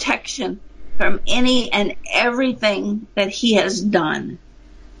absolute protection from any and everything that he has done.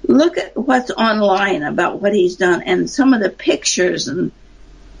 Look at what's online about what he's done and some of the pictures, and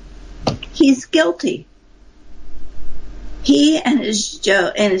he's guilty. He and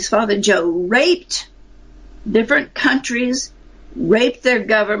his father Joe raped different countries, raped their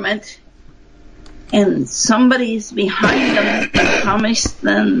government, and somebody's behind them and promised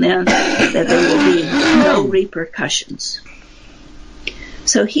them then that there will be no repercussions.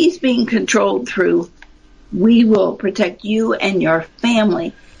 So he's being controlled through, "We will protect you and your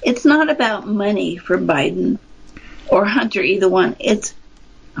family." It's not about money for Biden or Hunter, either one. It's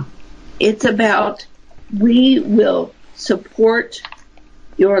about, we will support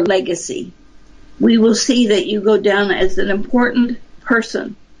your legacy. We will see that you go down as an important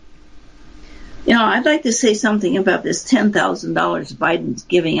person. You know, I'd like to say something about this $10,000 Biden's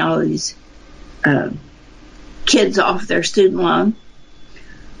giving all these kids off their student loan.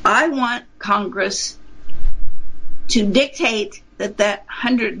 I want Congress to dictate that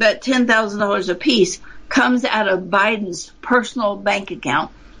 $10,000 apiece comes out of Biden's personal bank account.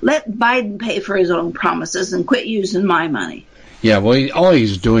 Let Biden pay for his own promises and quit using my money. Yeah, well, all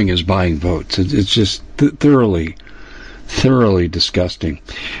he's doing is buying votes. It's just thoroughly disgusting.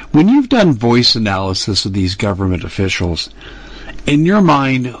 When you've done voice analysis of these government officials, in your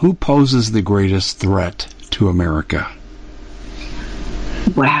mind, who poses the greatest threat to America?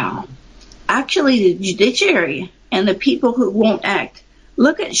 Wow. Actually, the judiciary and the people who won't act.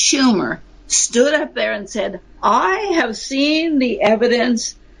 Look at Schumer, stood up there and said, "I have seen the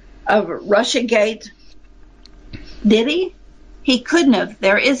evidence of Russiagate." Did he? He couldn't have.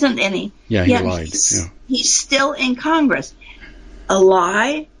 There isn't any. Yeah, he lied. He's still in Congress. A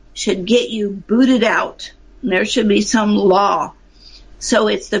lie should get you booted out. There should be some law. So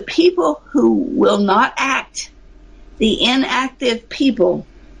it's the people who will not act, the inactive people,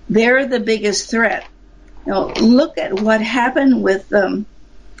 they're the biggest threat. You know, look at what happened with,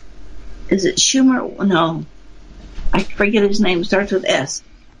 is it Schumer? No, I forget his name, starts with S,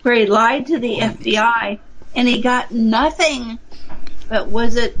 where he lied to the FBI and he got nothing. But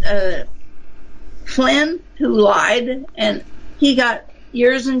was it Flynn who lied, and he got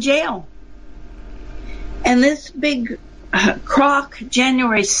years in jail? And this big crock,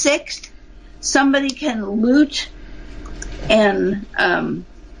 January 6th, somebody can loot and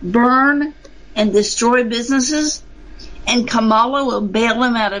burn and destroy businesses, and Kamala will bail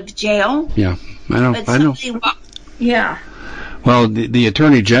him out of jail. Yeah, I know. Yeah. Well, the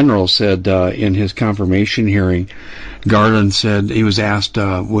Attorney General said in his confirmation hearing, Garland said, he was asked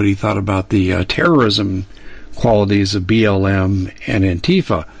what he thought about the terrorism qualities of BLM and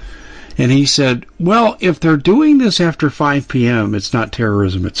Antifa. And he said, well, if they're doing this after 5 p.m., it's not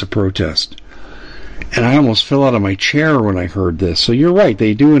terrorism, it's a protest. And I almost fell out of my chair when I heard this. So you're right,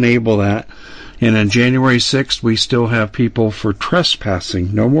 they do enable that. And on January 6th, we still have people for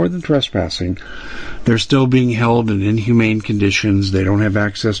trespassing, no more than trespassing. They're still being held in inhumane conditions. They don't have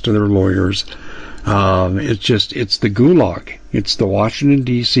access to their lawyers. It's the gulag. It's the Washington,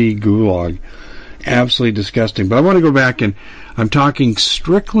 D.C. gulag. Absolutely disgusting. But I want to go back, and I'm talking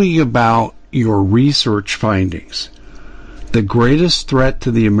strictly about your research findings. The greatest threat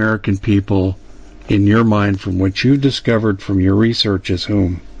to the American people, in your mind, from what you've discovered from your research, is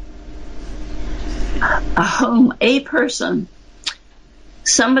whom? A person.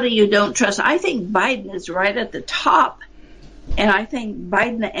 Somebody you don't trust. I think Biden is right at the top, and I think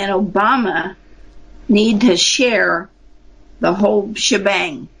Biden and Obama need to share the whole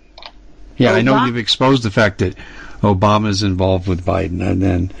shebang. Yeah, I know you've exposed the fact that Obama is involved with Biden, and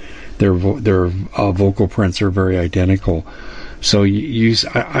then their vocal prints are very identical. So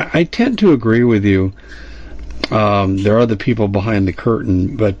I tend to agree with you There are other people behind the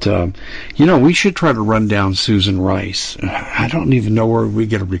curtain, but, we should try to run down Susan Rice. I don't even know where we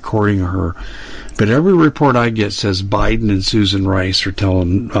get a recording of her, but every report I get says Biden and Susan Rice are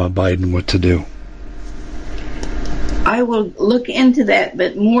telling Biden what to do. I will look into that,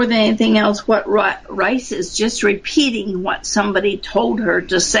 but more than anything else, what Rice is just repeating what somebody told her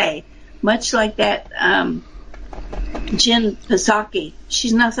to say, much like that Jen Psaki.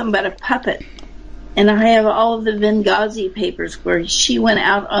 She's nothing but a puppet. And I have all of the Benghazi papers where she went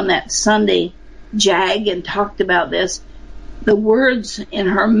out on that Sunday jag and talked about this. The words in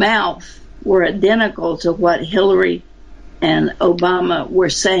her mouth were identical to what Hillary and Obama were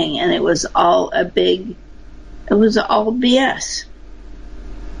saying, and it was all BS.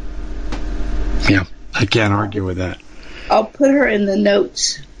 Yeah, I can't argue with that. I'll put her in the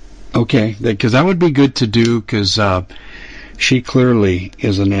notes. Okay, because that would be good to do, because she clearly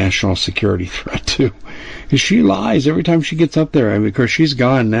is a national security threat, too. Because she lies every time she gets up there. I mean, of course, she's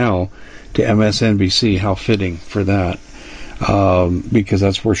gone now to MSNBC. How fitting for that, because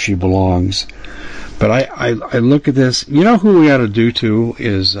that's where she belongs. But I look at this. You know who we ought to do, too,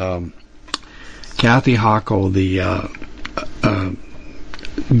 is Kathy Hochul, the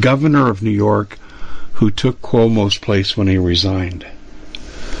governor of New York, who took Cuomo's place when he resigned.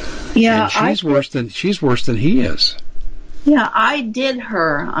 Yeah, and she's worse than he is. Yeah, I did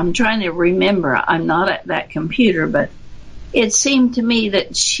her. I'm trying to remember. I'm not at that computer, but it seemed to me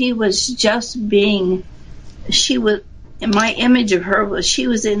that she was just my image of her was she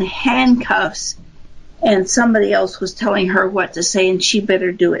was in handcuffs and somebody else was telling her what to say and she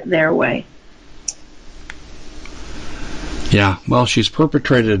better do it their way. Yeah, well, she's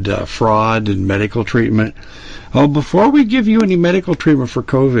perpetrated fraud and medical treatment. Oh, before we give you any medical treatment for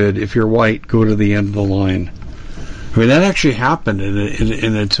COVID, if you're white, go to the end of the line. I mean, that actually happened,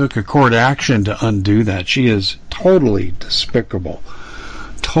 and it took a court action to undo that. She is totally despicable.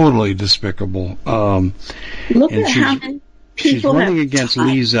 Totally despicable. Look at how many people she's running against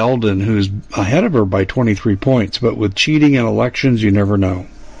Lee Zeldin, who's ahead of her by 23 points, but with cheating in elections, you never know.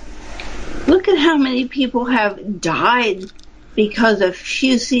 Look at how many people have died because of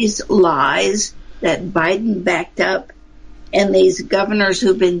Fusey's lies that Biden backed up and these governors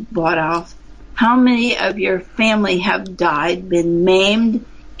who've been bought off. How many of your family have died, been maimed,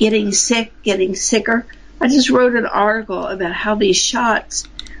 getting sick, getting sicker? I just wrote an article about how these shots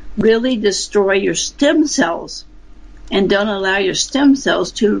really destroy your stem cells and don't allow your stem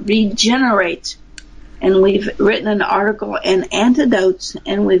cells to regenerate. And we've written an article and antidotes,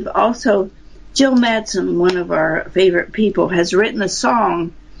 and we've also, Jill Madsen, one of our favorite people, has written a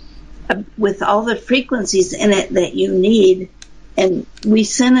song with all the frequencies in it that you need, and we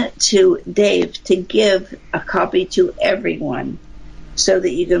sent it to Dave to give a copy to everyone so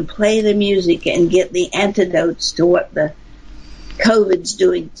that you can play the music and get the antidotes to what the COVID's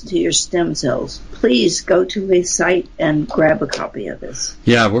doing to your stem cells. Please go to his site and grab a copy of this.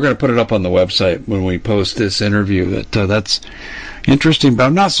 Yeah, we're going to put it up on the website when we post this interview. That's interesting, but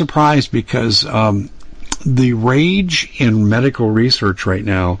I'm not surprised because the rage in medical research right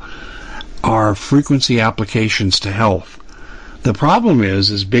now are frequency applications to health. The problem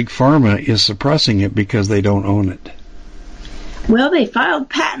is Big Pharma is suppressing it because they don't own it. Well, they filed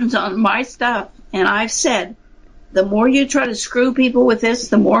patents on my stuff, and I've said, the more you try to screw people with this,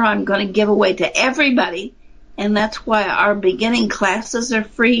 the more I'm going to give away to everybody, and that's why our beginning classes are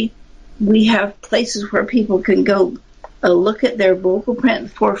free. We have places where people can go look at their vocal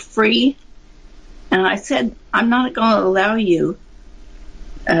print for free, and I said, I'm not going to allow you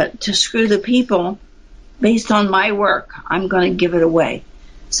to screw the people based on my work. I'm going to give it away.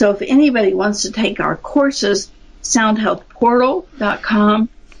 So if anybody wants to take our courses, soundhealthportal.com,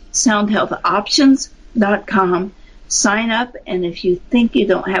 soundhealthoptions.com, sign up, and if you think you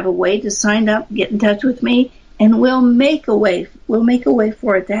don't have a way to sign up, get in touch with me, and we'll make a way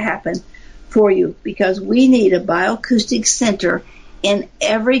for it to happen for you, because we need a bioacoustic center in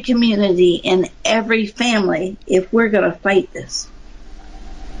every community, in every family, if we're going to fight this.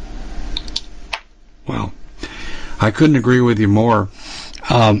 Well, I couldn't agree with you more.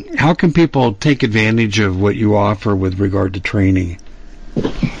 How can people take advantage of what you offer with regard to training?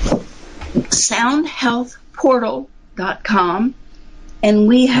 Soundhealthportal.com, and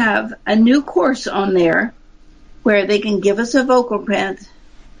we have a new course on there where they can give us a vocal print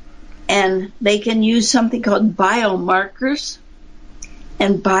and they can use something called biomarkers,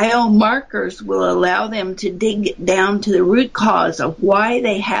 and biomarkers will allow them to dig down to the root cause of why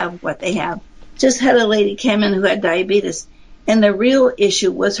they have what they have. Just had a lady come in who had diabetes, and the real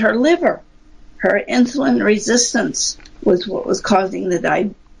issue was her liver. Her insulin resistance was what was causing the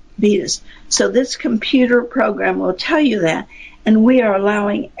diabetes. So this computer program will tell you that, and we are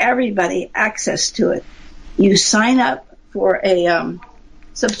allowing everybody access to it. You sign up for a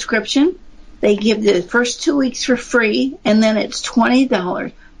subscription. They give you the first 2 weeks for free, and then it's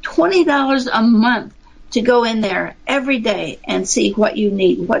 $20. $20 a month to go in there every day and see what you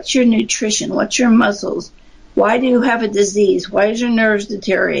need. What's your nutrition? What's your muscles? Why do you have a disease? Why is your nerves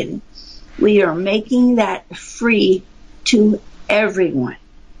deteriorating? We are making that free to everyone.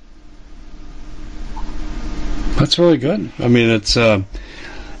 That's really good. I mean, it's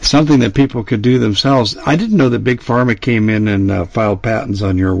something that people could do themselves. I didn't know that Big Pharma came in and filed patents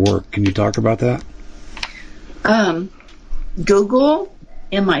on your work. Can you talk about that? Google,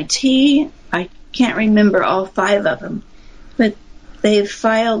 MIT, I can't remember all 5 of them, but they've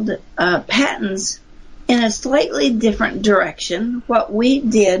filed patents in a slightly different direction. What we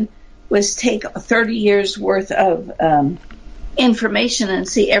did was take 30 years worth of information and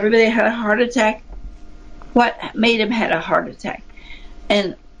see everybody had a heart attack, what made him had a heart attack.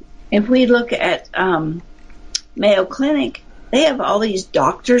 And if we look at Mayo Clinic, they have all these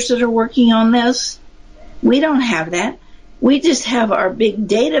doctors that are working on this. We don't have that. We just have our big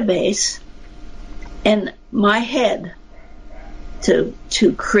database and my head to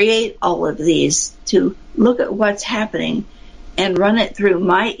create all of these, to look at what's happening and run it through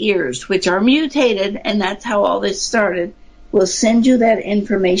my ears, which are mutated, and that's how all this started. We'll send you that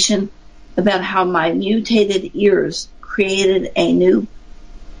information about how my mutated ears created a new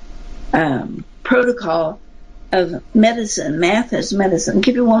protocol of medicine. Math is medicine. I'll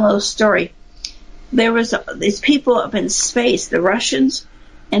give you one little story. There was these people up in space, the Russians,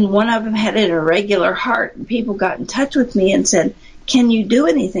 and one of them had an irregular heart. And people got in touch with me and said, "Can you do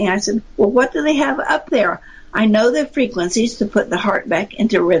anything?" I said, "Well, what do they have up there?" I know the frequencies to put the heart back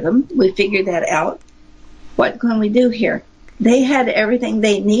into rhythm. We figured that out. What can we do here? They had everything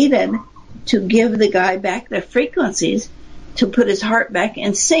they needed to give the guy back the frequencies to put his heart back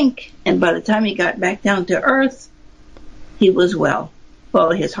in sync. And by the time he got back down to earth, he was well.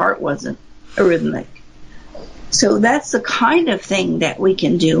 Well, his heart wasn't arrhythmic. So that's the kind of thing that we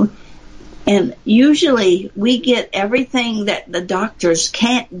can do. And usually we get everything that the doctors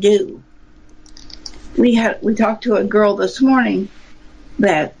can't do. We talked to a girl this morning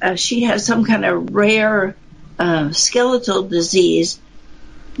that she has some kind of rare skeletal disease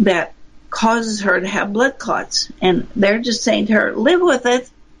that causes her to have blood clots. And they're just saying to her, live with it.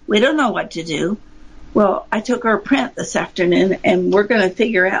 We don't know what to do. Well, I took her print this afternoon, and we're going to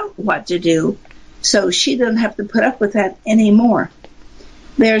figure out what to do so she doesn't have to put up with that anymore.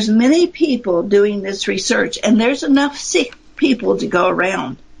 There's many people doing this research, and there's enough sick people to go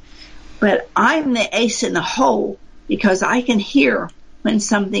around. But I'm the ace in the hole because I can hear when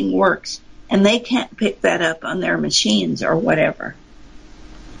something works, and they can't pick that up on their machines or whatever.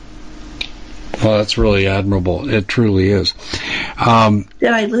 Well, that's really admirable. It truly is.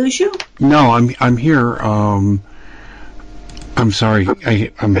 Did I lose you? No, I'm here. I'm sorry.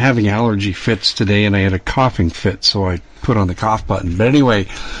 I'm having allergy fits today, and I had a coughing fit, so I put on the cough button. But anyway,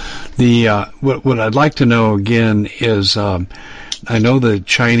 what I'd like to know again is, I know the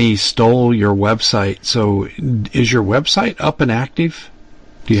Chinese stole your website. So is your website up and active?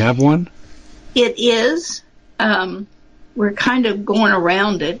 Do you have one? It is. We're kind of going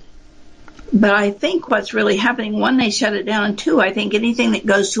around it. But I think what's really happening, one, they shut it down, and two, I think anything that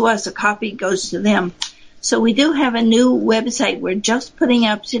goes to us, a copy goes to them. So we do have a new website we're just putting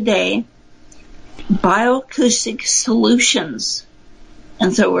up today, Bioacoustic Solutions.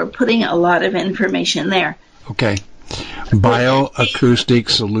 And so we're putting a lot of information there. Okay.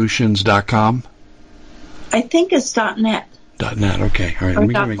 Bioacousticsolutions.com? I think it's .net. .net, okay. All right, let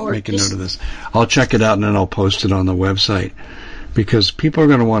me make a note of this. I'll check it out, and then I'll post it on the website. Because people are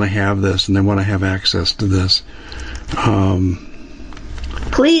going to want to have this, and they want to have access to this.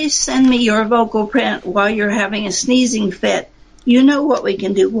 Please send me your vocal print while you're having a sneezing fit. You know what we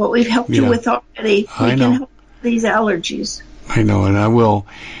can do, what we've helped you with already. We can help these allergies. I know, and I will.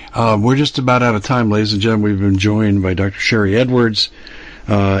 We're just about out of time, ladies and gentlemen. We've been joined by Dr. Sharry Edwards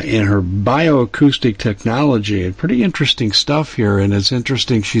in her bioacoustic technology. And pretty interesting stuff here, and it's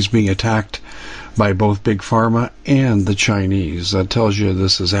interesting she's being attacked by both Big Pharma and the Chinese. That tells you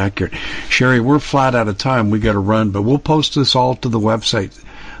this is accurate. Sharry, we're flat out of time. We got to run, but we'll post this all to the website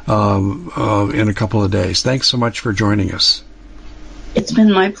in a couple of days. Thanks so much for joining us. It's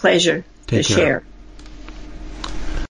been my pleasure to share.